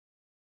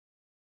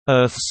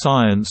Earth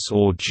science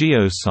or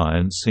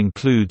geoscience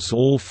includes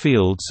all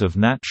fields of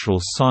natural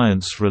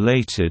science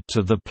related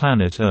to the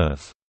planet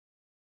Earth.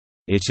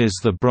 It is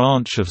the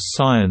branch of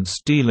science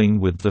dealing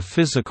with the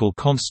physical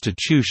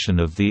constitution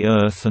of the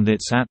Earth and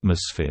its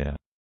atmosphere.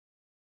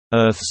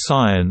 Earth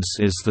science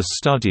is the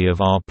study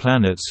of our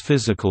planet's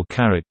physical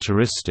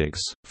characteristics,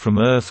 from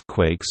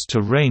earthquakes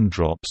to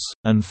raindrops,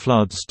 and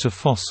floods to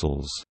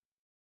fossils.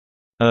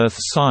 Earth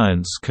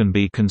science can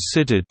be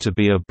considered to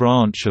be a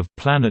branch of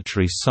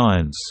planetary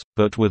science,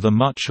 but with a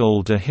much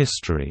older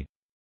history.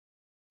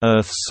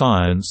 Earth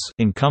science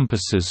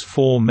encompasses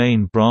four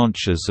main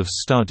branches of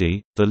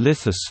study: the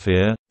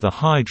lithosphere, the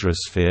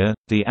hydrosphere,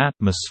 the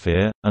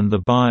atmosphere, and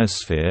the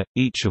biosphere,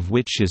 each of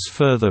which is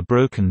further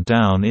broken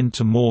down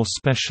into more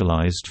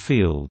specialized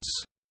fields.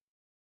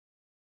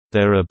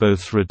 There are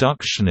both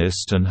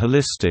reductionist and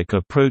holistic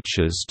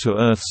approaches to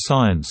earth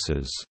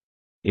sciences.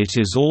 It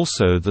is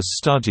also the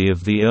study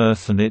of the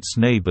Earth and its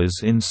neighbors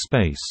in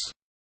space.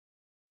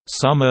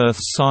 Some Earth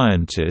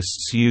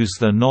scientists use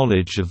their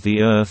knowledge of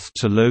the Earth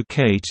to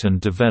locate and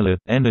develop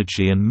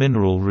energy and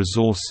mineral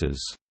resources.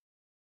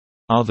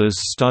 Others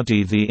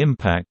study the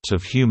impact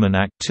of human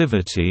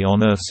activity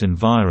on Earth's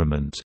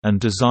environment, and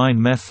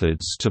design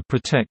methods to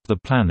protect the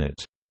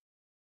planet.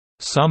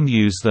 Some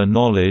use their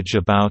knowledge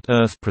about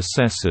Earth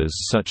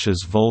processes such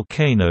as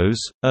volcanoes,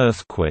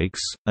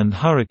 earthquakes, and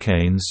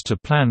hurricanes to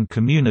plan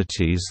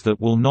communities that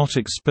will not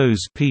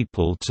expose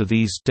people to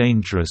these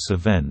dangerous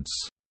events.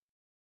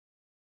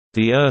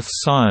 The earth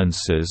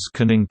sciences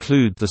can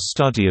include the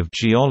study of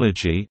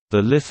geology,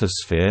 the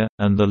lithosphere,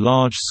 and the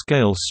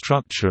large-scale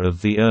structure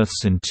of the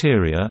Earth's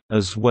interior,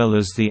 as well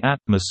as the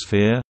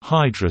atmosphere,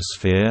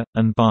 hydrosphere,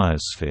 and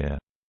biosphere.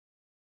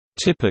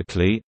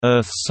 Typically,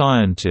 earth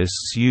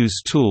scientists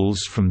use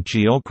tools from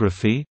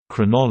geography,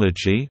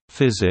 chronology,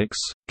 physics,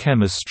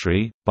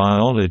 chemistry,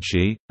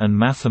 biology, and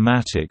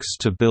mathematics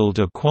to build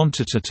a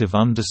quantitative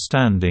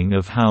understanding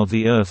of how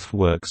the Earth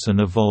works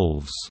and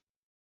evolves.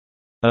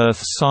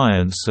 Earth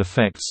science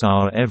affects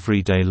our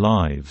everyday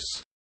lives.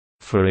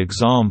 For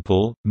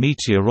example,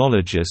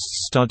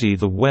 meteorologists study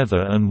the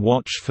weather and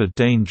watch for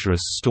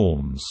dangerous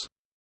storms.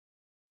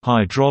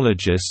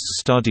 Hydrologists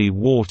study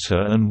water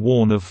and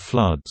warn of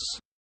floods.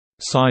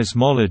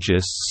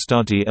 Seismologists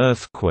study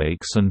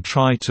earthquakes and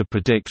try to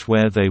predict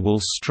where they will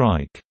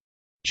strike.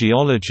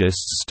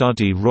 Geologists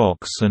study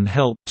rocks and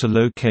help to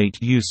locate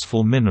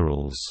useful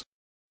minerals.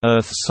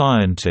 Earth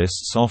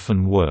scientists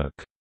often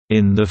work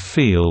in the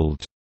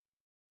field,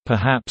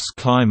 perhaps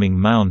climbing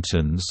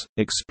mountains,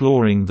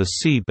 exploring the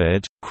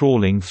seabed,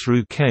 crawling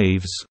through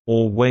caves,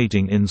 or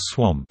wading in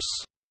swamps.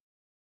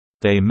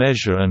 They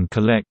measure and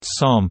collect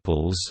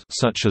samples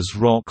such as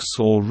rocks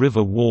or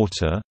river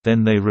water,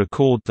 then they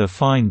record their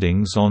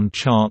findings on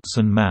charts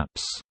and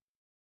maps.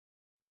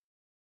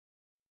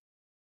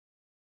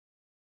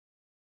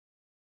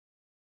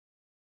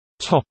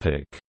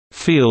 Topic: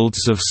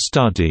 Fields of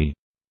study.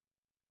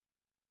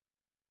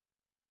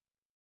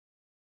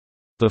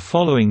 The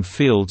following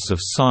fields of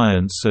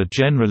science are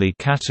generally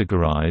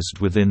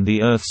categorized within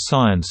the earth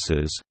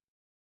sciences.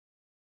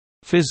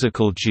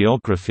 Physical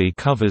geography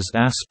covers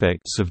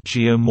aspects of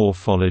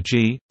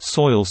geomorphology,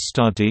 soil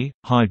study,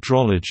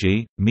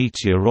 hydrology,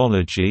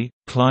 meteorology,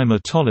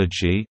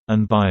 climatology,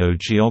 and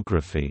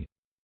biogeography.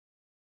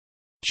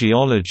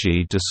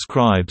 Geology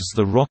describes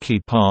the rocky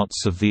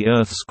parts of the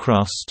Earth's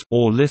crust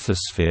or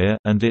lithosphere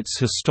and its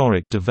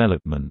historic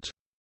development.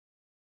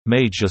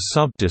 Major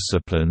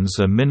subdisciplines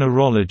are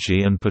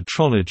mineralogy and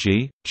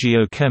petrology,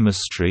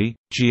 geochemistry,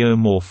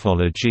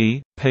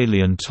 geomorphology,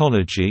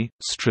 paleontology,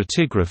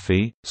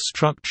 stratigraphy,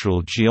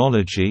 structural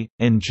geology,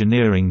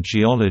 engineering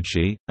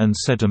geology, and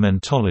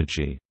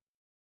sedimentology.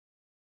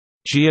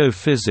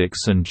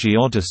 Geophysics and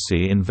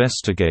geodesy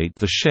investigate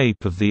the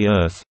shape of the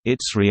Earth,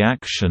 its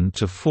reaction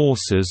to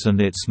forces and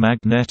its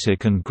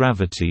magnetic and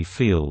gravity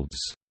fields.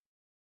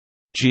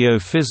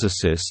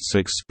 Geophysicists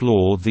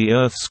explore the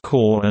Earth's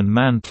core and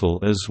mantle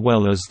as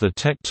well as the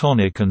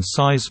tectonic and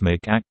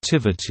seismic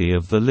activity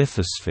of the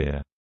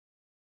lithosphere.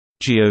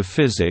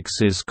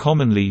 Geophysics is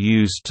commonly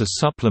used to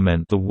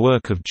supplement the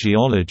work of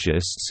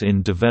geologists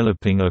in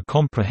developing a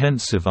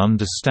comprehensive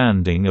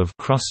understanding of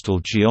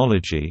crustal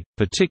geology,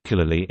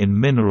 particularly in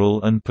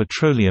mineral and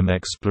petroleum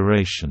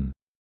exploration.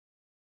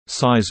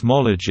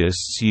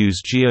 Seismologists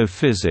use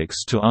geophysics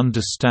to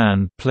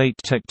understand plate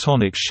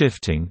tectonic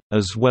shifting,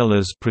 as well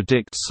as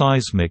predict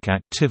seismic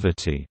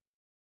activity.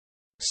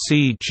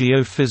 See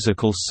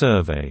Geophysical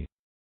survey.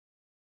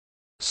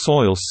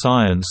 Soil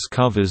science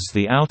covers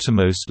the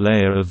outermost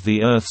layer of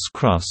the Earth's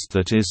crust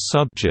that is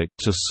subject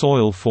to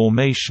soil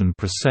formation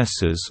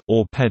processes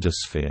or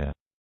pedosphere.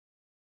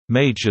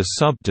 Major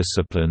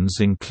subdisciplines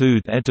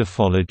include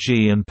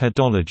edaphology and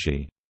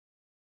pedology.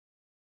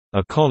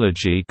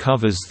 Ecology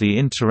covers the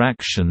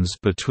interactions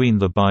between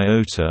the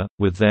biota,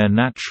 with their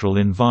natural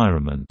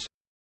environment.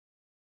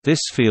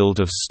 This field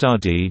of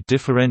study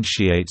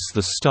differentiates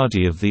the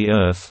study of the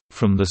Earth,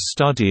 from the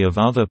study of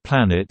other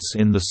planets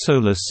in the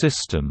Solar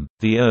System,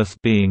 the Earth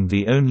being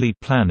the only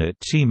planet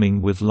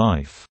teeming with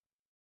life.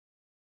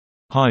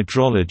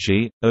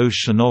 Hydrology,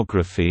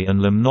 oceanography and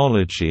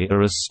limnology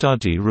are a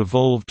study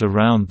revolved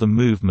around the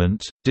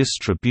movement,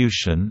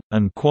 distribution,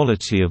 and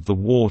quality of the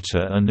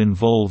water and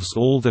involves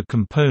all the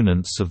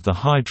components of the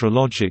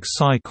hydrologic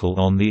cycle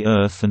on the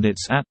Earth and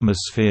its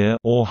atmosphere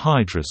or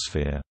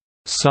hydrosphere.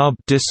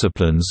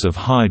 Sub-disciplines of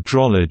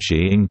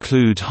hydrology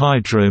include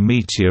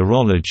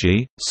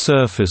hydrometeorology,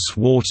 surface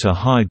water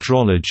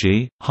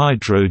hydrology,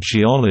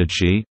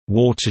 hydrogeology,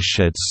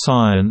 watershed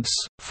science,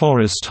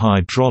 forest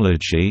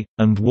hydrology,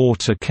 and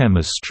water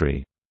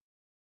chemistry.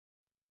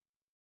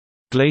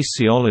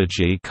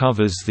 Glaciology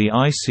covers the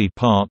icy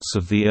parts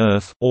of the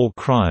Earth or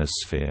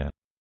cryosphere.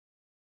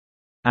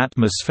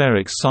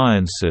 Atmospheric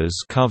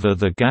sciences cover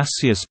the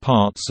gaseous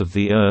parts of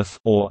the Earth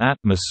or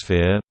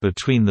atmosphere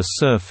between the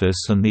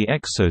surface and the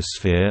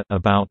exosphere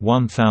about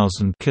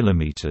 1,000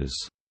 kilometers.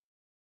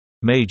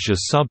 Major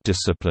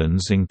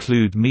subdisciplines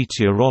include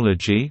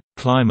meteorology,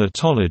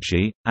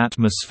 climatology,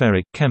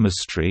 atmospheric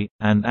chemistry,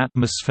 and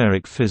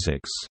atmospheric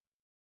physics.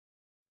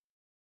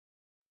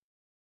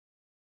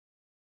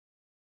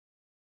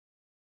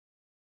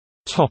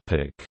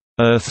 Topic: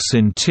 Earth's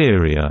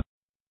interior.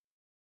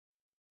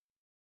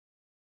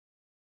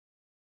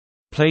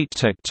 Plate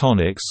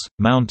tectonics,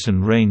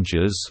 mountain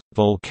ranges,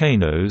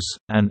 volcanoes,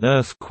 and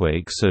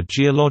earthquakes are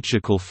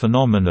geological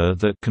phenomena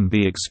that can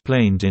be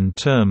explained in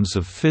terms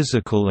of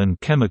physical and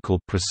chemical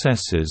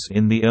processes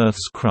in the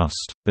Earth's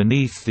crust.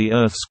 Beneath the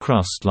Earth's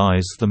crust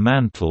lies the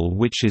mantle,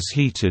 which is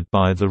heated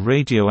by the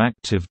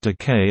radioactive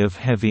decay of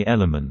heavy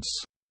elements.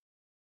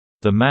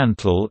 The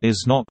mantle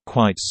is not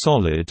quite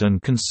solid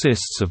and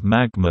consists of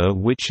magma,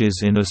 which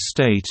is in a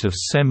state of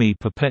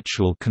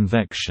semi-perpetual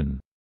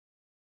convection.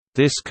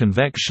 This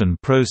convection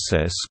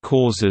process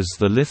causes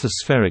the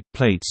lithospheric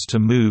plates to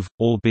move,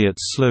 albeit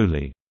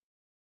slowly.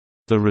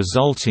 The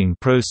resulting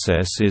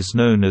process is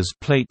known as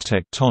plate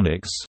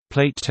tectonics.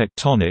 Plate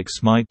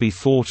tectonics might be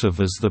thought of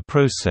as the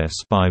process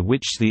by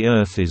which the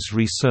Earth is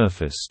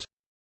resurfaced.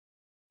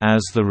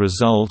 As the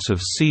result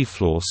of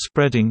seafloor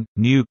spreading,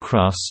 new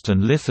crust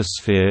and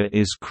lithosphere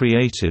is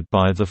created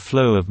by the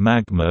flow of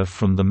magma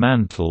from the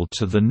mantle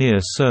to the near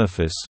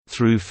surface,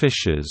 through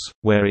fissures,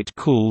 where it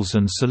cools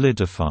and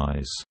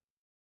solidifies.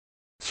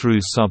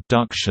 Through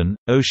subduction,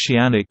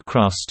 oceanic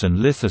crust and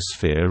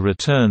lithosphere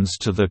returns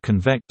to the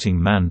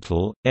convecting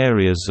mantle.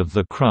 Areas of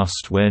the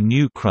crust where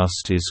new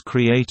crust is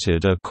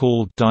created are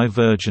called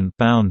divergent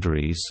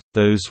boundaries,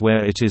 those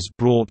where it is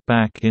brought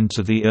back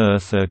into the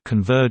Earth are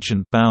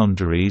convergent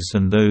boundaries,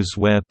 and those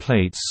where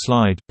plates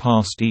slide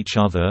past each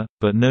other,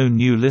 but no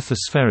new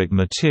lithospheric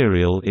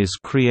material is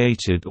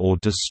created or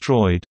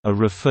destroyed, are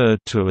referred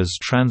to as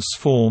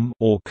transform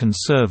or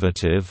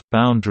conservative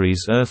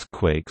boundaries.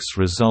 Earthquakes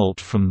result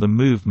from the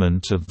movement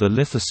of the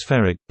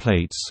lithospheric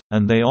plates,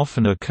 and they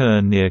often occur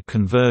near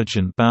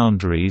convergent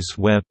boundaries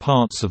where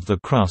parts of the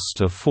crust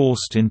are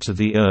forced into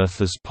the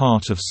Earth as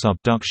part of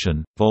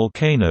subduction.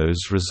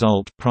 Volcanoes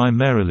result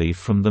primarily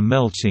from the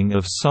melting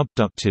of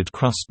subducted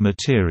crust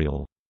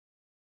material.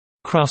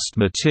 Crust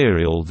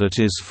material that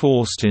is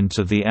forced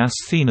into the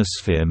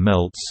asthenosphere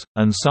melts,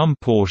 and some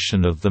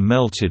portion of the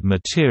melted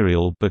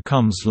material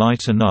becomes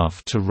light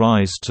enough to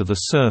rise to the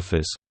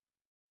surface,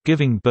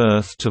 giving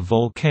birth to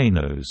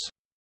volcanoes.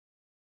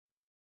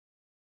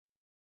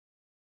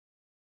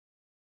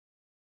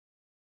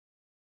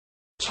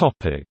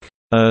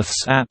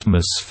 Earth's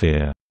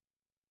atmosphere.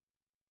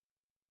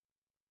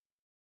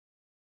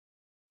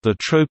 The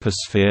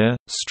troposphere,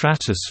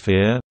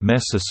 stratosphere,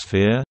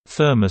 mesosphere,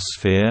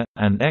 thermosphere,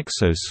 and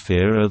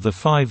exosphere are the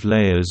 5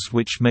 layers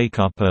which make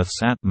up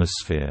Earth's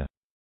atmosphere.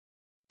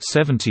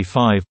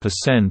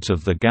 75%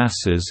 of the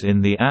gases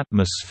in the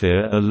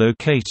atmosphere are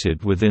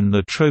located within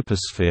the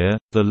troposphere,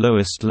 the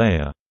lowest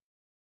layer.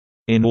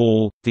 In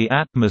all, the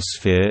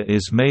atmosphere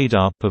is made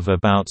up of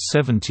about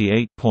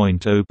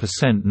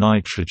 78.0%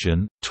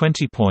 nitrogen,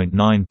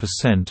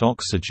 20.9%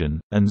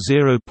 oxygen, and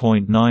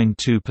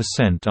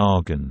 0.92%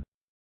 argon.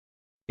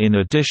 In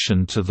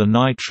addition to the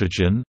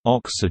nitrogen,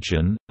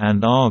 oxygen,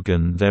 and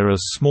argon, there are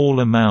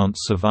small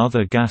amounts of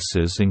other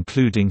gases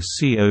including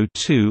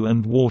CO2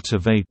 and water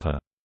vapor.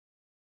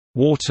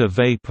 Water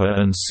vapor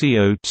and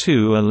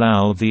CO2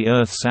 allow the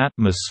Earth's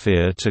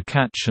atmosphere to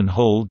catch and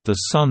hold the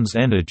Sun's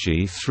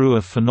energy through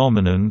a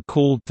phenomenon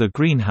called the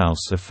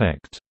greenhouse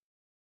effect.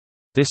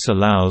 This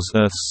allows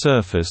Earth's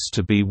surface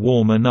to be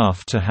warm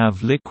enough to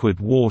have liquid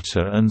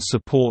water and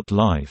support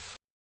life.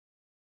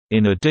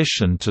 In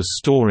addition to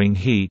storing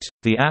heat,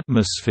 the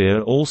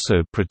atmosphere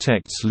also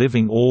protects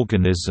living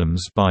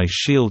organisms by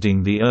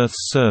shielding the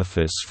Earth's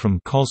surface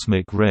from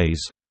cosmic rays,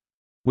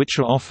 which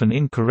are often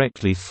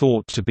incorrectly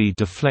thought to be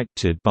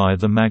deflected by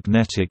the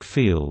magnetic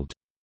field.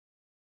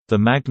 The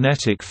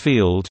magnetic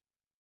field,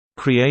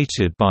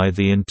 created by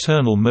the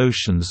internal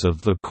motions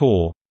of the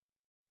core,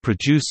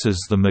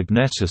 produces the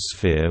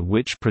magnetosphere,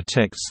 which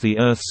protects the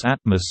Earth's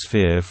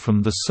atmosphere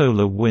from the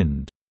solar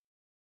wind.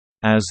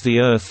 As the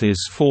Earth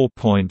is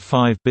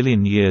 4.5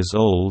 billion years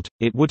old,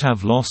 it would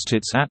have lost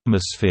its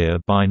atmosphere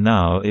by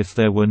now if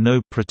there were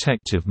no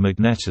protective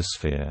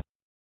magnetosphere.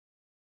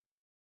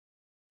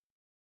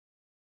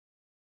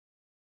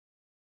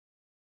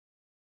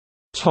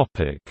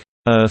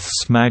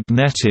 Earth's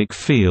magnetic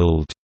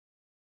field.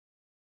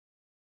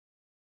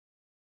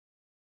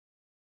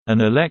 An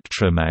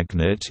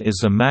electromagnet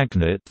is a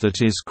magnet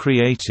that is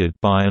created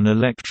by an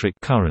electric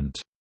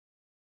current.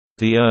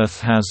 The Earth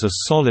has a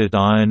solid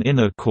iron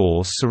inner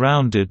core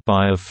surrounded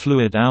by a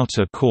fluid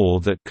outer core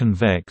that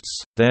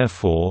convects,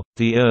 therefore,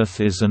 the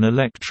Earth is an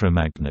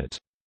electromagnet.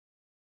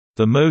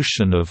 The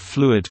motion of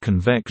fluid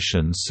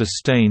convection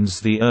sustains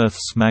the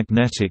Earth's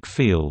magnetic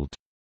field.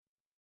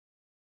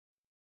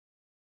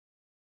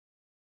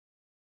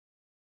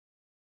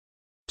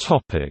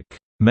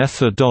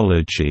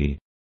 Methodology.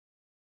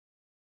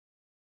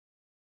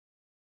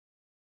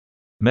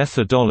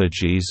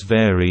 Methodologies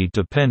vary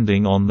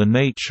depending on the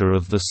nature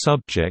of the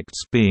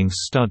subjects being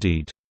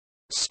studied.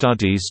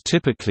 Studies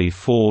typically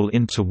fall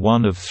into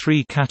one of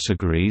three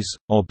categories: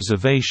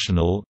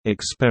 observational,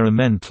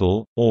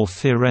 experimental, or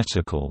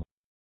theoretical.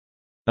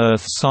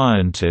 Earth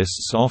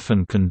scientists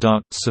often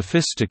conduct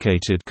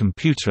sophisticated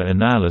computer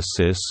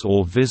analysis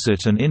or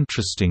visit an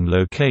interesting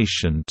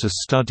location to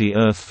study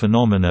Earth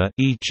phenomena,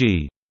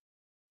 e.g.,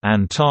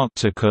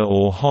 Antarctica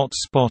or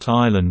hot-spot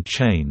island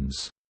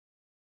chains.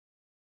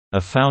 A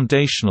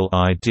foundational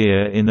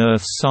idea in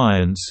earth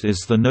science is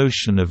the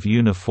notion of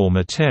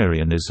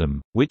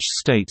uniformitarianism, which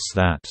states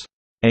that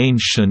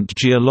ancient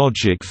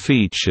geologic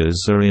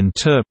features are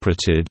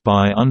interpreted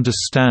by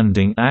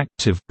understanding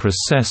active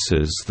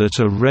processes that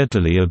are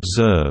readily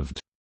observed.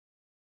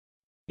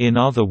 In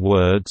other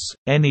words,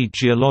 any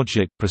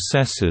geologic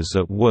processes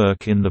at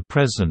work in the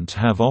present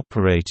have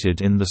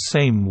operated in the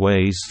same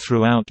ways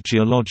throughout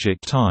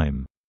geologic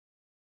time.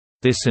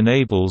 This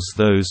enables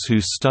those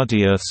who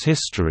study Earth's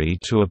history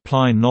to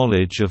apply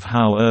knowledge of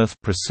how Earth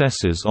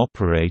processes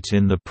operate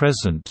in the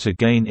present to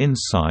gain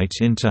insight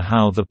into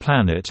how the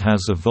planet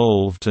has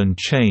evolved and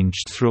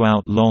changed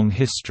throughout long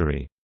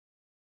history.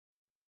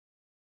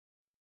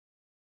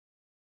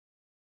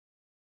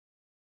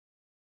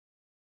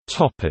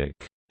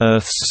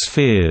 Earth's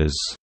spheres.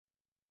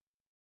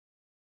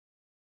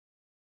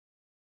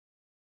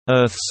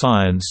 Earth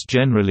science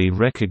generally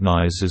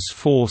recognizes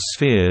four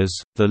spheres: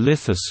 the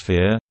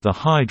lithosphere, the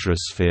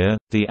hydrosphere,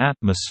 the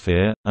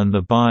atmosphere, and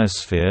the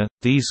biosphere.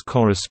 These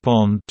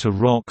correspond to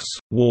rocks,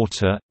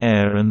 water,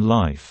 air and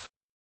life.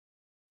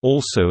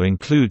 Also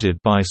included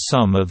by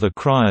some are the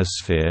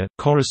cryosphere,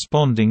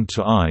 corresponding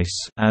to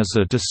ice, as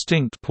a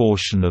distinct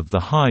portion of the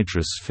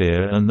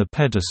hydrosphere, and the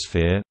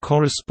pedosphere,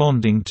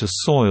 corresponding to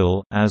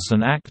soil, as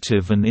an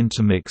active and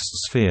intermixed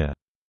sphere.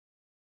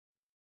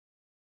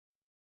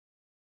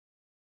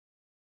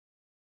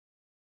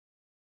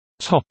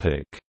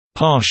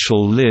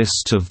 Partial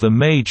list of the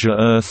major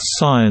Earth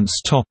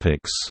science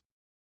topics.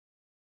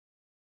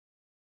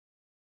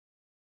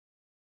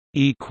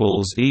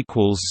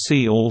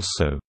 See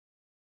also